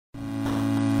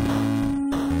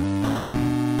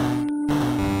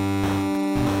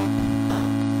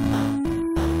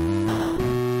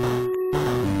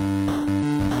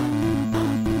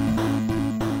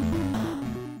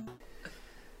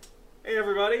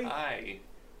everybody.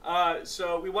 Hi.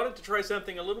 So we wanted to try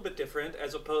something a little bit different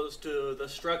as opposed to the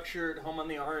structured home on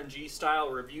the RNG style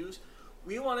reviews.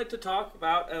 We wanted to talk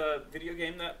about a video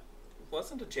game that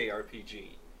wasn't a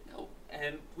JRPG. No,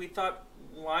 And we thought,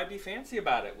 why be fancy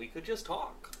about it? We could just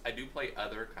talk. I do play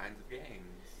other kinds of games.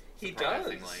 He does.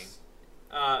 Surprisingly.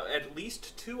 At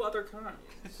least 2 other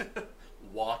kinds.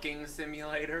 Walking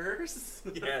simulators.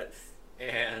 Yes.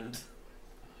 And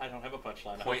I don't have a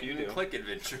punchline. I point hope you and do. click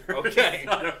adventure. Okay.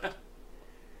 I don't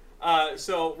know.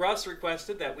 So Russ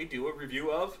requested that we do a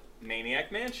review of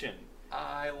Maniac Mansion.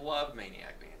 I love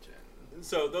Maniac Mansion.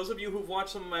 So those of you who've watched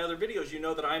some of my other videos, you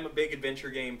know that I'm a big adventure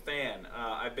game fan.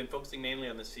 I've been focusing mainly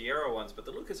on the Sierra ones, but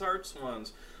the LucasArts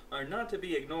ones are not to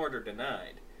be ignored or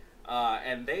denied.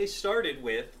 And they started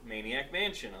with Maniac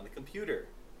Mansion on the computer.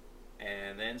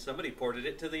 And then somebody ported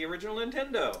it to the original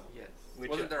Nintendo. Yes. Which-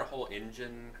 Wasn't there a whole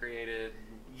engine created?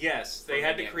 Yes, they For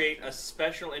had to Maniac create a Mansion.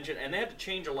 special engine, and they had to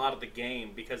change a lot of the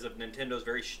game because of Nintendo's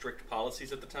very strict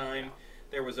policies at the time. Yeah.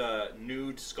 There was a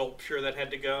nude sculpture that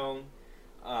had to go.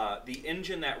 The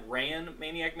engine that ran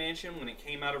Maniac Mansion when it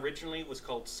came out originally was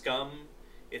called SCUM.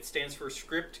 It stands for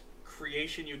Script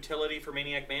Creation Utility for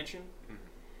Maniac Mansion. Mhm.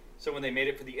 So when they made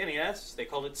it for the NES, they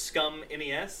called it SCUM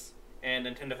NES, and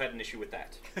Nintendo had an issue with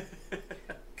that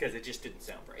because it just didn't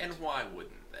sound right. And why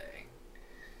wouldn't they?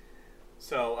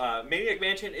 So, Maniac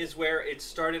Mansion is where it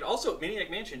started. Also,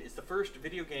 Maniac Mansion is the first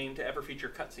video game to ever feature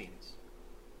cutscenes.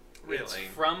 It's Really?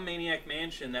 from Maniac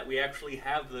Mansion that we actually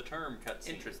have the term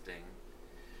cutscene. Interesting.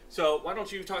 So, why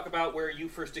don't you talk about where you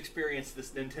first experienced this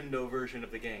Nintendo version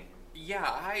of the game? Yeah,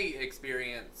 I've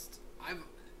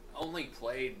only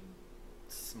played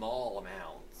small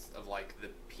amounts of like the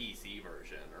PC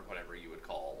version or whatever you would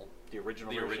call The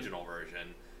original the version? original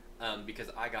version, because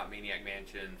I got Maniac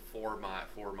Mansion for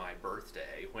my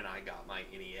birthday when I got my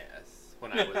NES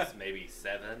when I was maybe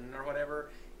 7 or whatever.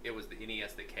 It was the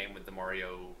NES that came with the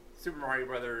Super Mario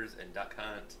Brothers and Duck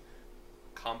Hunt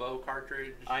combo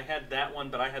cartridge. I had that one,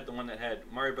 but I had the one that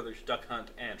had Mario Brothers, Duck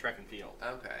Hunt, and Track and Field.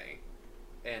 Okay,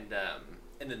 and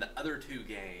then the other 2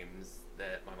 games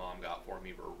that my mom got for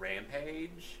me were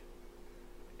Rampage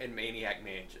and Maniac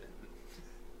Mansion.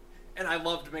 And I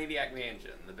loved Maniac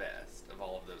Mansion the best of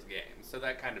all of those games. So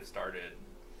that kind of started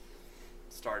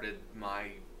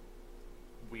my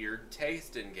weird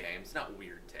taste in games. Not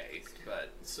weird taste,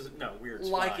 but So, no, weird.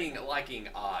 liking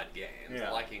odd games.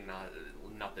 Yeah. Liking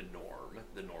not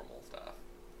the normal stuff.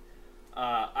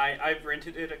 I've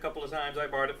rented it a couple of times. I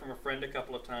borrowed it from a friend a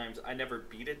couple of times. I never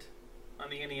beat it on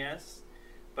the NES,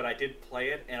 but I did play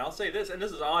it. And I'll say this, and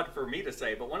this is odd for me to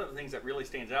say, but one of the things that really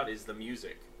stands out is the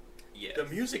music. Yes. The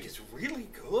music is really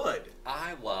good.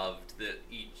 I loved that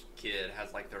each kid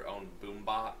has like their own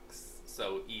boombox.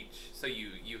 So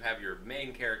you have your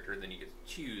main character, and then you get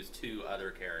to choose 2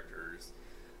 other characters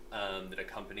that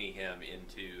accompany him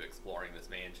into exploring this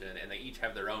mansion, and they each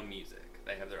have their own music.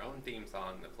 They have their own theme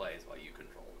song that plays while you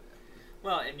control them.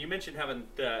 Well, and you mentioned having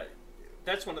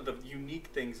that's one of the unique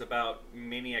things about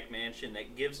Maniac Mansion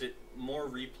that gives it more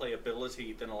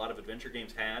replayability than a lot of adventure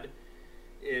games had.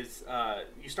 Is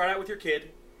you start out with your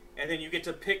kid, and then you get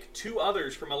to pick 2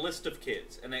 others from a list of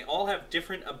kids, and they all have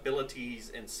different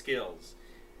abilities and skills.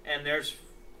 And there's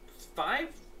five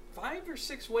or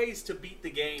 6 ways to beat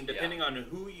the game, depending on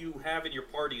who you have in your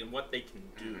party and what they can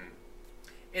do.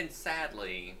 And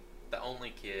sadly, the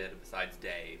only kid besides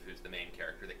Dave, who's the main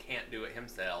character, that can't do it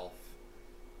himself,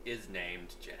 is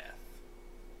named Jeff.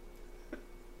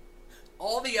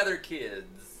 All the other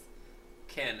kids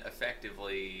can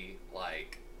effectively,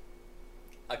 like,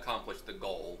 accomplish the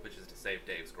goal, which is to save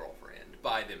Dave's girlfriend,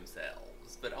 by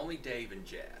themselves. But only Dave and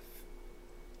Jeff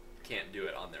can't do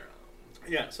it on their own.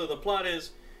 Yeah, so the plot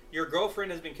is your girlfriend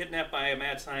has been kidnapped by a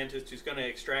mad scientist who's going to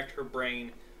extract her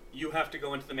brain. You have to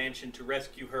go into the mansion to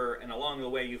rescue her, and along the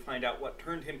way you find out what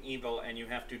turned him evil, and you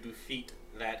have to defeat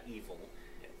that evil.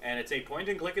 Yes. And it's a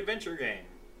point-and-click adventure game.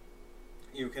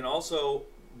 You can also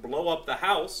blow up the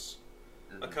house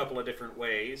a couple of different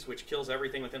ways, which kills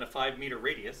everything within a 5-meter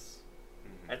radius.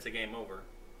 That's a game over.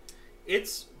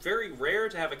 It's very rare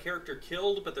to have a character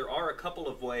killed, but there are a couple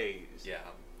of ways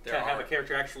Yeah. to have a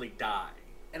character actually die.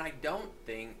 And I don't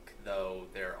think, though,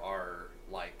 there are,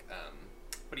 like,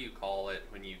 what do you call it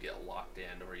when you get locked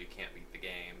in or you can't beat the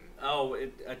game? Oh,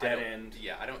 a dead end.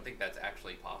 Yeah, I don't think that's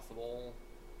actually possible.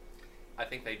 I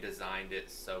think they designed it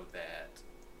so that...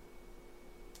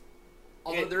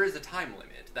 Although there is a time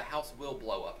limit, the house will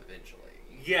blow up eventually.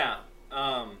 Yeah.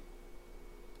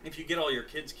 If you get all your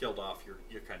kids killed off,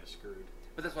 you're kind of screwed.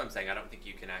 But that's what I'm saying. I don't think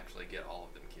you can actually get all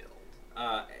of them killed.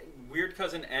 Weird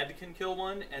Cousin Ed can kill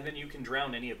one, and then you can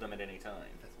drown any of them at any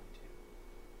time. That's one too.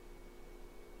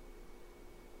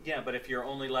 Yeah, but if you're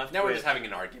only left Now with... we're just having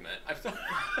an argument.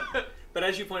 But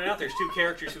as you pointed out, there's 2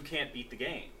 characters who can't beat the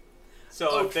game. So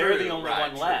Oh, if they're true, the only right,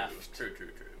 one true, left, True.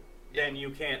 then you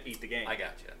can't beat the game. I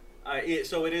gotcha.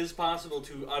 So it is possible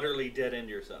to utterly dead end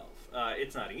yourself.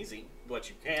 It's not easy, but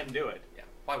you can do it. Yeah.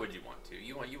 Why would you want to?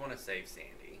 You want to save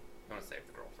Sandy. You want to save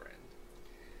the girlfriend.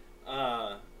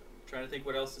 Trying to think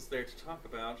what else is there to talk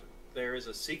about. There is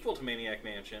a sequel to Maniac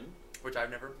Mansion Which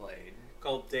I've never played.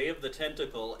 called Day of the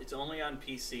Tentacle. It's only on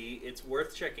PC. It's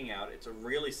worth checking out. It's a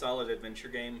really solid adventure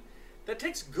game that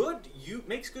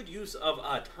makes good use of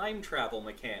a time travel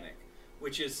mechanic,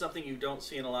 which is something you don't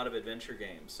see in a lot of adventure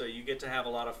games. So you get to have a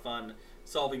lot of fun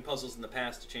solving puzzles in the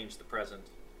past to change the present.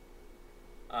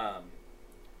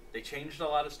 They changed a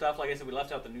lot of stuff. Like I said, we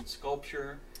left out the nude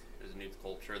sculpture. There's a nude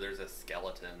sculpture. There's a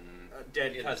skeleton.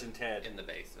 Dead cousin Ted. In the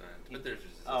basement. But there's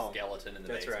just Oh, a skeleton in the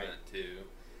that's basement, right. too.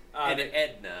 And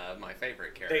Edna, my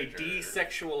favorite character. They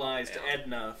desexualized Yeah.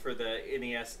 Edna for the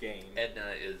NES game.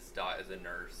 Edna is a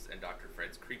nurse and Dr.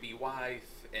 Fred's creepy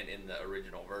wife, and in the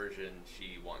original version,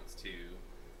 she wants to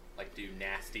do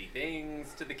nasty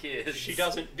things to the kids. She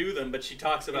doesn't do them, but she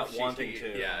talks about If she- wanting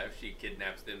to. Yeah, if she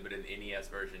kidnaps them, but in the NES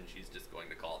version, she's just going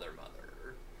to call their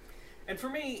mother. And for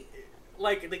me,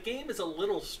 the game is a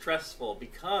little stressful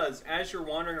because as you're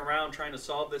wandering around trying to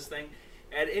solve this thing,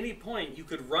 at any point you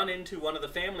could run into one of the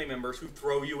family members who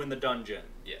throw you in the dungeon.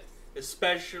 Yes.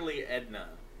 Especially Edna.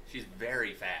 She's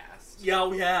very fast. Yeah,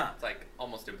 oh yeah. It's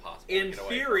almost impossible In to get away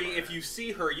theory, from her. if you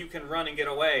see her, you can run and get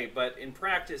away, but in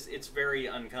practice, it's very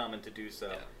uncommon to do so.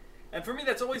 Yeah. And for me,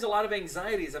 that's always a lot of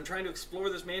anxiety as I'm trying to explore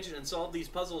this mansion and solve these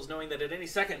puzzles, knowing that at any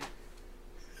second,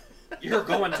 you're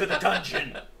going to the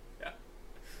dungeon.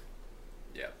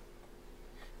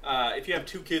 Yeah. If you have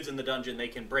 2 kids in the dungeon, they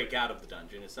can break out of the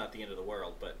dungeon. It's not the end of the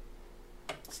world, but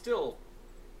still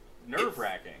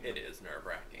nerve-wracking. It is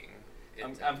nerve-wracking.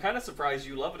 I'm kind of surprised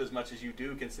you love it as much as you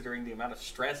do, considering the amount of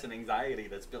stress and anxiety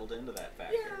that's built into that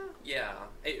factor. Yeah.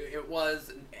 It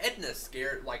was... Edna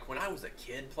scared... when I was a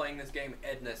kid playing this game,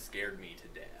 Edna scared me to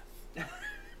death.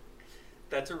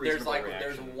 That's a reasonable reaction.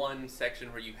 There's one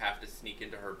section where you have to sneak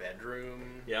into her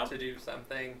bedroom to do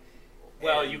something.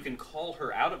 Well, you can call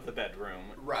her out of the bedroom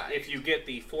if you get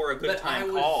the for a good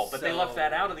time call. But they left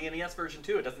that out of the NES version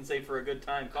too. It doesn't say for a good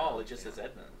time call. It just says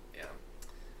Edna. Yeah.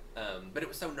 But it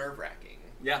was so nerve-wracking.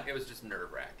 Yeah. It was just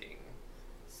nerve-wracking.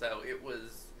 So it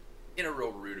was, in a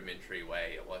real rudimentary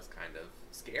way, it was kind of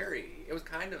scary. It was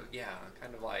kind of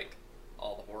like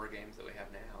all the horror games that we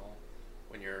have now.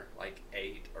 When you're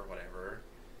 8 or whatever,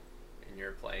 and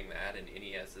you're playing that, and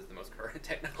NES is the most current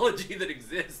technology that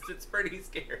exists, it's pretty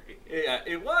scary. Yeah,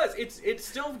 it was. It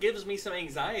still gives me some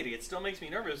anxiety. It still makes me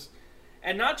nervous.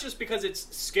 And not just because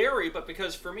it's scary, but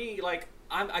because for me,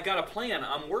 I got a plan.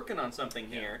 I'm working on something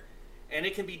here. And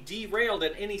it can be derailed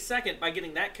at any second by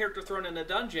getting that character thrown in a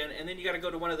dungeon, and then you got to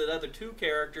go to one of the other 2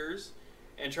 characters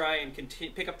and try and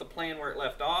pick up the plan where it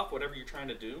left off, whatever you're trying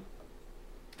to do.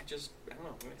 I don't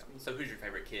know. So who's your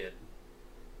favorite kid?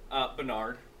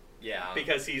 Bernard. Yeah.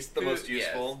 Because he's the most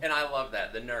useful. Yes. And I love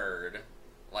that. The nerd,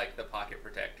 the pocket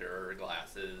protector,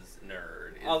 glasses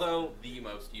nerd, is the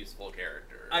most useful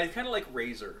character. I kind of like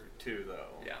Razor, too,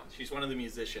 though. Yeah. She's one of the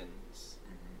musicians.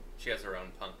 Mm-hmm. She has her own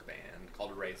punk band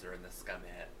called Razor and the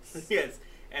Scumettes. Yes.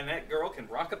 And that girl can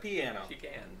rock a piano. She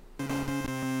can.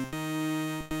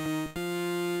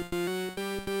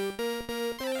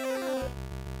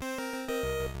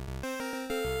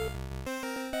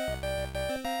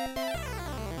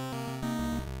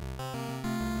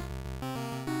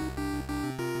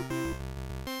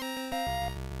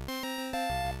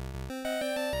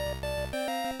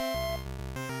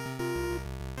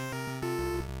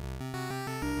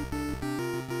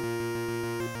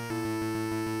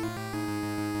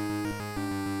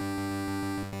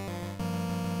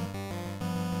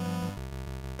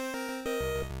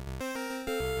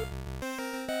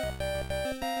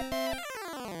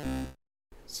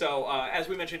 So, as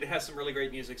we mentioned, it has some really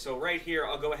great music. So right here,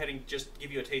 I'll go ahead and just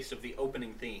give you a taste of the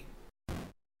opening theme.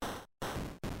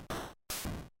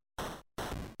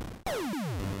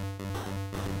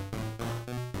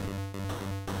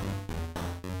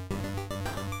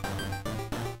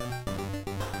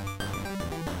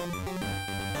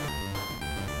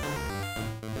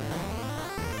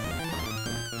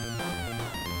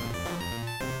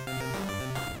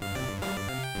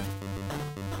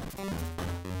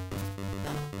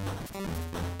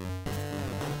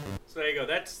 So there you go.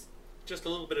 That's just a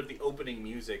little bit of the opening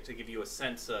music to give you a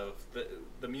sense of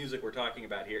the music we're talking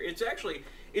about here.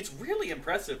 It's really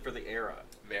impressive for the era.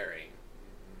 Very.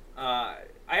 I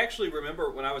actually remember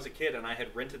when I was a kid and I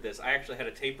had rented this, I actually had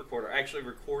a tape recorder. I actually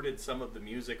recorded some of the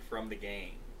music from the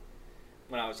game.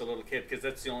 when I was a little kid because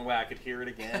that's the only way I could hear it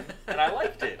again, and I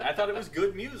liked it. I thought it was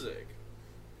good music.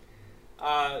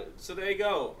 So there you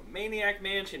go, Maniac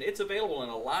Mansion. It's available in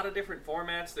a lot of different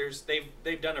formats.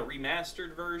 They've done a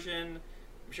remastered version.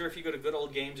 I'm sure if you go to Good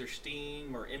Old Games or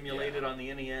Steam or emulate it on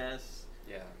the NES.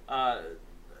 Yeah.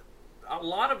 A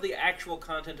lot of the actual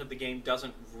content of the game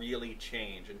doesn't really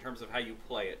change in terms of how you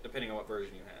play it, depending on what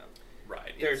version you have.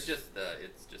 Right. There's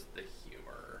it's just the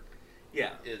humor.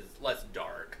 Yeah. Is less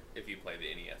dark if you play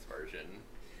the NES version.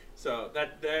 So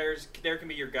there can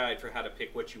be your guide for how to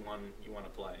pick what you want to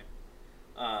play.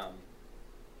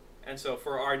 And so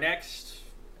for our next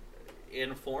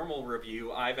informal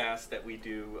review, I've asked that we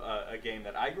do a game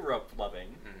that I grew up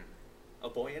loving, A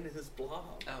Boy and His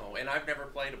Blob. Oh, and I've never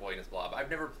played A Boy and His Blob. I've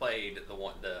never played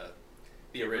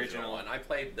the original one. I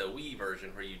played the Wii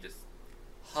version where you just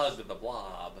hug the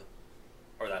blob,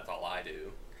 or that's all I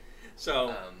do.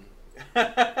 So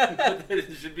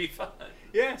it should be fun.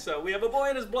 Yeah, so we have A Boy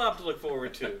and His Blob to look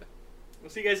forward to. We'll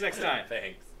see you guys next time.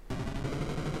 Thanks.